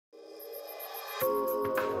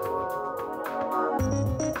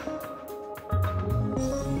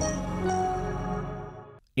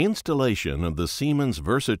Installation of the Siemens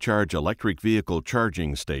VersiCharge electric vehicle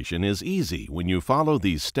charging station is easy when you follow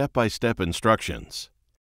these step-by-step instructions.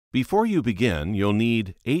 Before you begin, you'll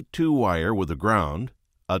need 8-2 wire with a ground,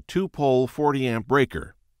 a 2-pole 40-amp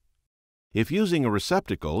breaker. If using a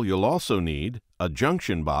receptacle, you'll also need a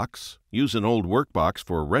junction box, use an old workbox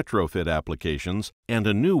for retrofit applications and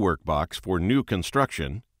a new workbox for new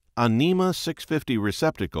construction, a NEMA 650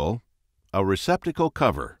 receptacle, a receptacle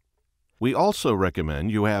cover. We also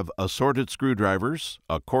recommend you have assorted screwdrivers,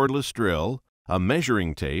 a cordless drill, a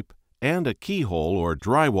measuring tape, and a keyhole or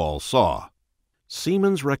drywall saw.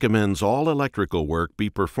 Siemens recommends all electrical work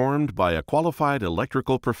be performed by a qualified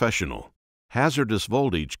electrical professional. Hazardous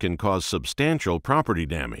voltage can cause substantial property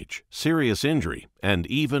damage, serious injury, and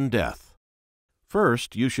even death.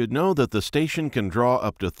 First, you should know that the station can draw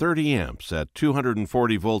up to 30 amps at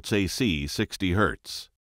 240 volts AC 60 Hz.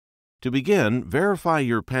 To begin, verify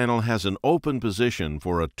your panel has an open position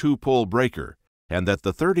for a 2-pole breaker and that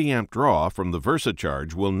the 30-amp draw from the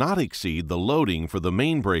VersiCharge will not exceed the loading for the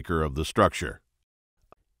main breaker of the structure.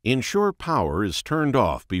 Ensure power is turned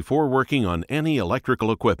off before working on any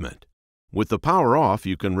electrical equipment. With the power off,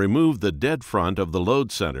 you can remove the dead front of the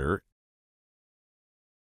load center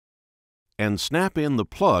and snap in the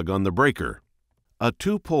plug on the breaker. A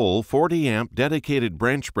 2-pole 40-amp dedicated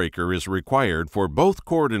branch breaker is required for both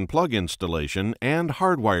cord and plug installation and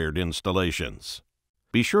hardwired installations.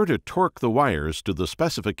 Be sure to torque the wires to the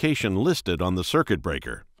specification listed on the circuit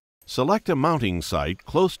breaker. Select a mounting site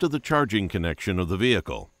close to the charging connection of the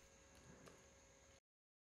vehicle.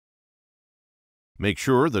 Make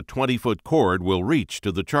sure the 20-foot cord will reach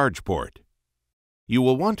to the charge port. You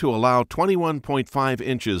will want to allow 21.5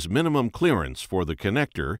 inches minimum clearance for the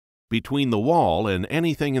connector between the wall and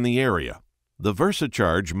anything in the area. The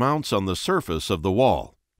VersiCharge mounts on the surface of the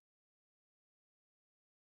wall.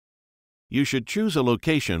 You should choose a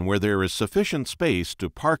location where there is sufficient space to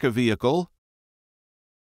park a vehicle,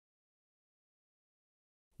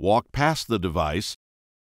 walk past the device,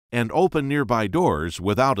 and open nearby doors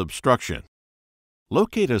without obstruction.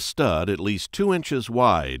 Locate a stud at least 2 inches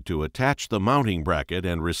wide to attach the mounting bracket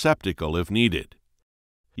and receptacle if needed.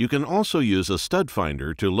 You can also use a stud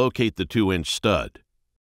finder to locate the 2-inch stud.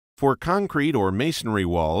 For concrete or masonry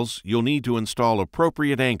walls, you'll need to install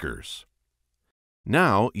appropriate anchors.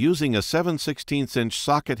 Now, using a 7/16-inch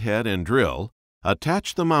socket head and drill,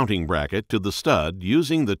 attach the mounting bracket to the stud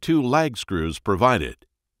using the 2 lag screws provided.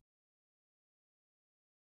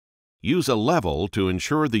 Use a level to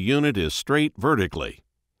ensure the unit is straight vertically.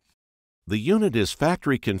 The unit is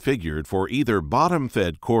factory configured for either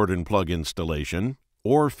bottom-fed cord and plug installation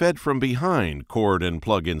or fed from behind cord and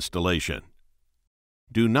plug installation.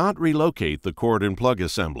 Do not relocate the cord and plug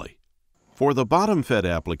assembly. For the bottom-fed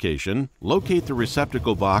application, locate the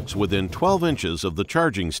receptacle box within 12 inches of the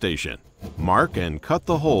charging station. Mark and cut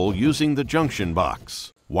the hole using the junction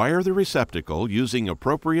box. Wire the receptacle using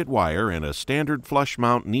appropriate wire and a standard flush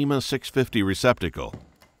mount NEMA 650 receptacle.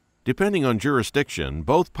 Depending on jurisdiction,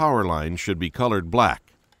 both power lines should be colored black.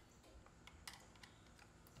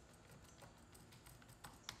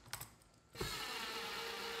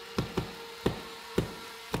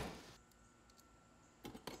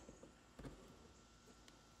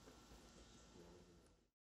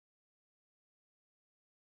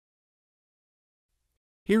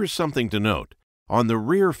 Here is something to note. On the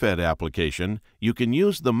rear-fed application, you can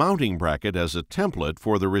use the mounting bracket as a template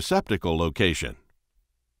for the receptacle location.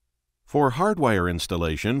 For hardwire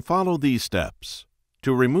installation, follow these steps.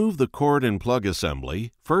 To remove the cord and plug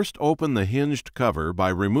assembly, first open the hinged cover by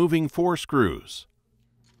removing 4 screws.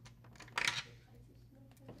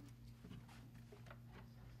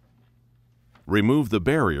 Remove the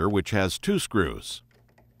barrier, which has 2 screws.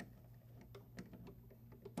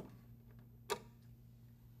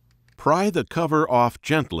 Pry the cover off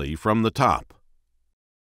gently from the top.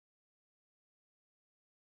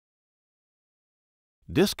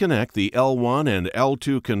 Disconnect the L1 and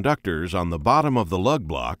L2 conductors on the bottom of the lug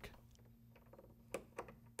block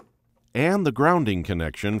and the grounding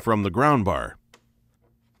connection from the ground bar.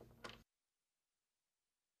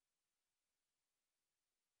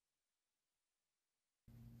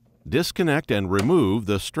 Disconnect and remove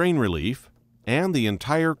the strain relief and the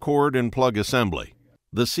entire cord and plug assembly.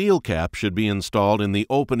 The seal cap should be installed in the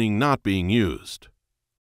opening not being used.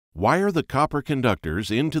 Wire the copper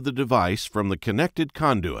conductors into the device from the connected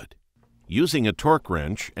conduit. Using a torque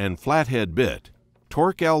wrench and flathead bit,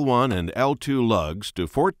 torque L1 and L2 lugs to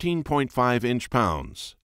 14.5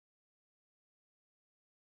 inch-pounds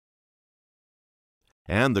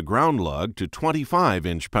and the ground lug to 25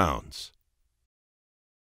 inch-pounds.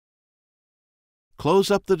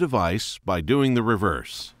 close up the device by doing the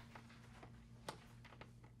reverse.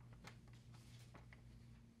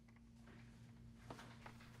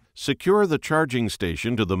 Secure the charging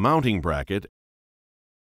station to the mounting bracket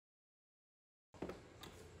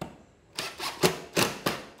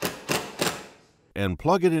and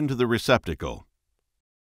plug it into the receptacle.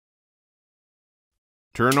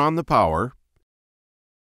 Turn on the power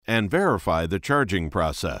and verify the charging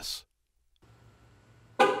process.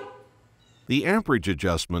 The amperage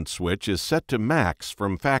adjustment switch is set to max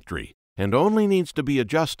from factory and only needs to be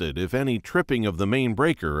adjusted if any tripping of the main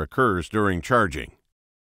breaker occurs during charging.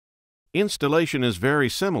 Installation is very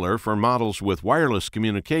similar for models with wireless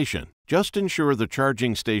communication. Just ensure the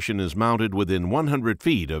charging station is mounted within 100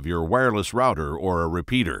 feet of your wireless router or a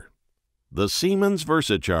repeater. The Siemens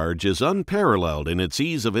VersiCharge is unparalleled in its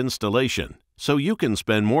ease of installation, so you can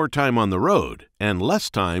spend more time on the road and less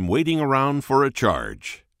time waiting around for a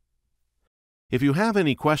charge. If you have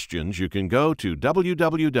any questions, you can go to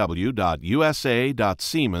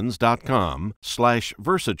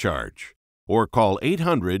www.usa.siemens.com/VersiCharge or call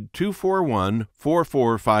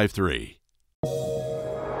 800-241-4453.